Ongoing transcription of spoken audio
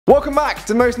Welcome back to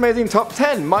the Most Amazing Top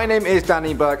 10. My name is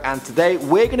Danny Berg and today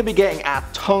we're going to be getting our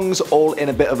tongues all in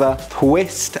a bit of a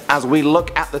twist as we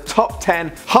look at the top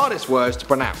 10 hardest words to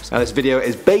pronounce. Now this video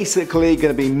is basically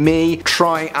going to be me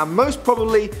trying and most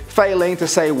probably failing to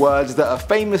say words that are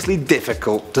famously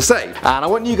difficult to say. And I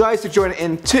want you guys to join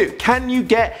in too. Can you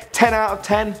get 10 out of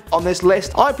 10 on this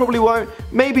list? I probably won't.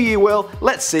 Maybe you will.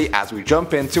 Let's see as we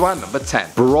jump into our number 10.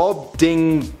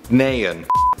 Brobdingnagian.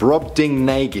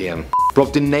 Brobdingnagian.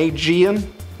 Brobdingnagian?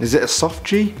 Is it a soft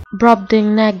G?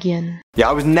 Brobdingnagian. Yeah,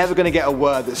 I was never going to get a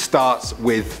word that starts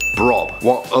with brob.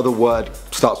 What other word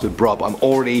starts with brob? I'm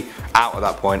already out at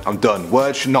that point. I'm done.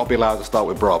 Words should not be allowed to start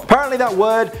with brob. Apparently that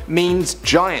word means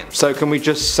giant. So can we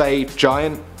just say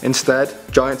giant instead?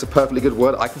 Giant's a perfectly good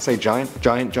word. I can say giant,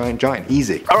 giant, giant, giant.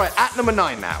 Easy. Alright, at number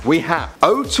 9 now, we have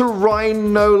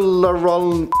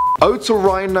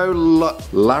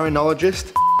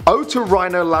otorhinolaryngologist.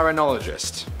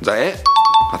 Otorhinolaryngologist. Is that it?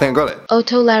 I think I got it.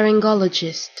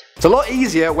 Otolaryngologist. It's a lot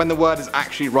easier when the word is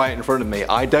actually right in front of me.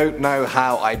 I don't know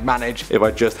how I'd manage if I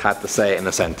just had to say it in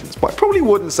a sentence, but I probably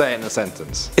wouldn't say it in a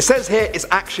sentence. It says here it's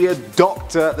actually a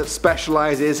doctor that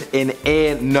specializes in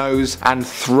ear, nose and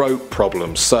throat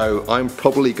problems, so I'm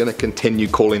probably going to continue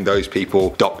calling those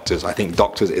people doctors. I think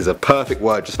doctors is a perfect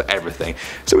word just for everything,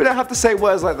 so we don't have to say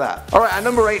words like that. Alright, and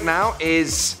number 8 now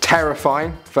is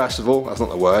terrifying. First of all, that's not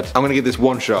the word. I'm going to give this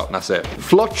one shot and that's it.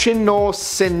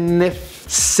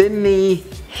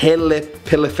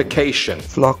 Floccinosinihilification.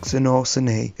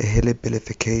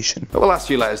 Floccinosinihilification. Got the last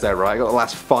few letters there right. I got the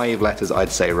last 5 letters I'd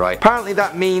say right. Apparently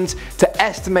that means to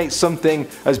estimate something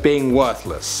as being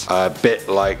worthless. A bit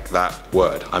like that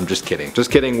word. I'm just kidding.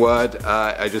 Just kidding word.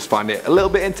 I just find it a little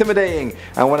bit intimidating.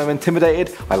 And when I'm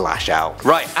intimidated, I lash out.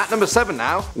 Right, at number 7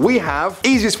 now, we have,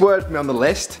 easiest word for me on the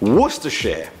list,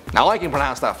 Worcestershire. Now I can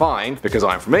pronounce that fine because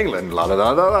I'm from England, la la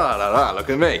la la la la la, look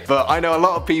at me. But I know a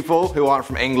lot of people who aren't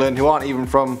from England, who aren't even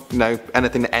from, you know,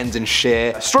 anything that ends in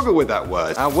shire, struggle with that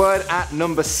word. Our word at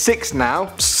number 6 now,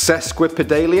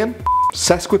 sesquipedalian.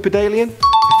 Sesquipedalian?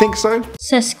 I think so.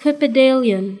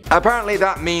 Sesquipedalian. Apparently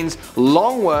that means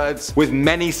long words with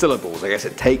many syllables. I guess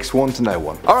it takes one to know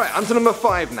one. Alright, on to number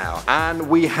 5 now. And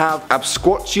we have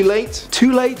absquatulate.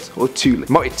 Too late or too late?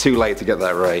 Might be too late to get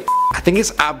that right. I think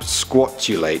it's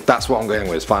absquatulate. That's what I'm going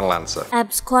with, final answer.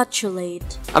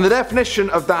 Absquatulate. And the definition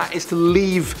of that is to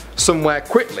leave somewhere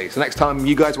quickly. So next time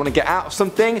you guys want to get out of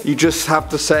something, you just have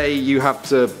to say you have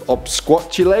to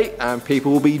absquatulate and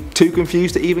people will be too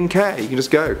confused to even care. You can just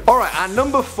go. Alright, and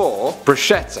number 4,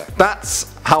 bruschetta. That's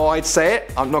how I'd say it.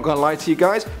 I'm not going to lie to you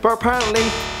guys, but apparently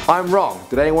I'm wrong.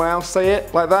 Did anyone else say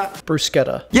it like that?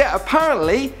 Bruschetta. Yeah,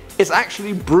 apparently it's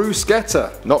actually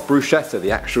bruschetta, not bruschetta. The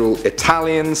actual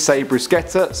Italians say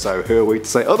bruschetta, so who are we to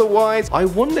say otherwise? I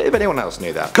wonder if anyone else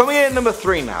knew that. Coming in at number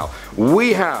 3 now,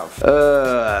 we have,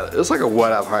 it's like a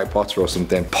word out of Harry Potter or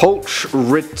something.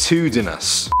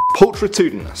 Pulchritudinous.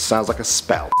 Pulchritudinous sounds like a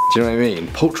spell. Do you know what I mean?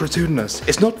 Pulchritudinous.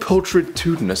 It's not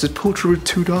pulchritudinous, it's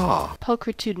pulchritudar.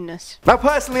 Pulchritudinous. Now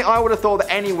personally, I would have thought that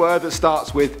any word that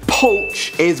starts with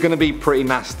pulch is going to be pretty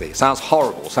nasty. Sounds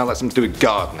horrible, sounds like something to do with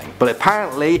gardening. But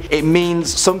apparently it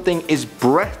means something is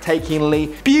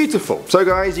breathtakingly beautiful. So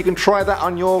guys, you can try that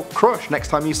on your crush next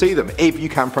time you see them, if you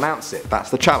can pronounce it. That's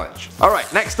the challenge.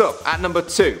 Alright, next up, at number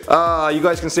 2. You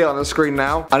guys can see it on the screen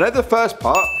now. I know the first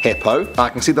part, hippo. I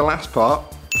can see the last part,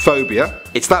 phobia.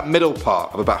 It's that middle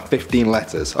part of about 15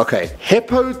 letters. Okay,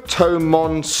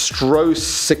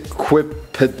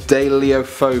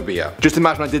 hippotomonstrosequipedaliophobia. Just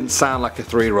imagine I didn't sound like a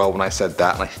 3-year-old when I said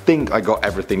that, and I think I got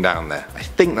everything down there. I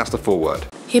think that's the full word.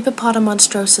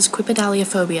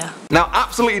 Hippopotomonstrosequipedaliophobia. Now,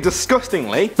 absolutely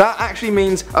disgustingly, that actually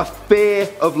means a fear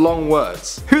of long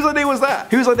words. Whose idea was that?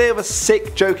 Whose idea of a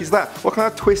sick joke is that? What kind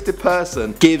of twisted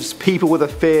person gives people with a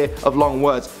fear of long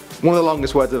words one of the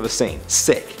longest words I've ever seen?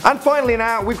 Sick. And finally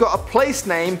now, we've got a place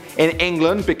name in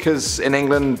England, because in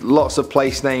England lots of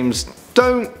place names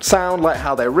don't sound like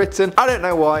how they're written. I don't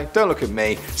know why, don't look at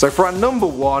me. So for our number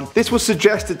 1, this was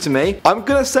suggested to me. I'm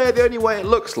gonna say it the only way it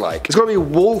looks like. It's gotta be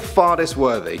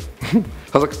Wolfardisworthy.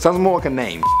 Sounds more like a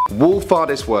name.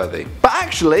 Wolfardisworthy. But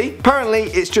actually, apparently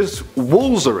it's just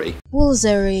Woolsery.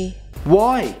 Woolsery.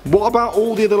 Why? What about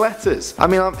all the other letters? I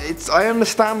mean, I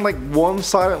understand like one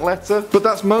silent letter, but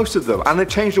that's most of them, and they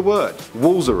changed the word.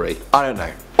 Woolsery. I don't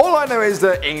know. All All I know is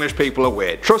that English people are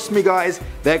weird. Trust me guys,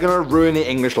 they're gonna ruin the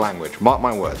English language. Mark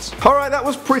my words. Alright, that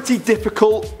was pretty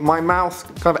difficult. My mouth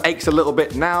kind of aches a little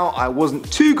bit now. I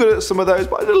wasn't too good at some of those,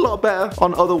 but I did a lot better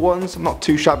on other ones. I'm not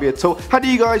too shabby at all. How do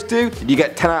you guys do? Did you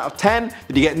get 10 out of 10?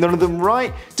 Did you get none of them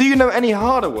right? Do you know any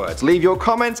harder words? Leave your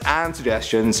comments and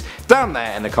suggestions down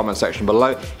there in the comment section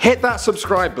below. Hit that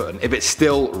subscribe button if it's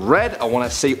still red. I want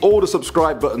to see all the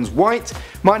subscribe buttons white.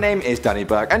 My name is Danny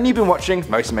Berg and you've been watching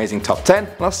Most Amazing Top 10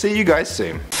 and I'll see you guys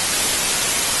soon.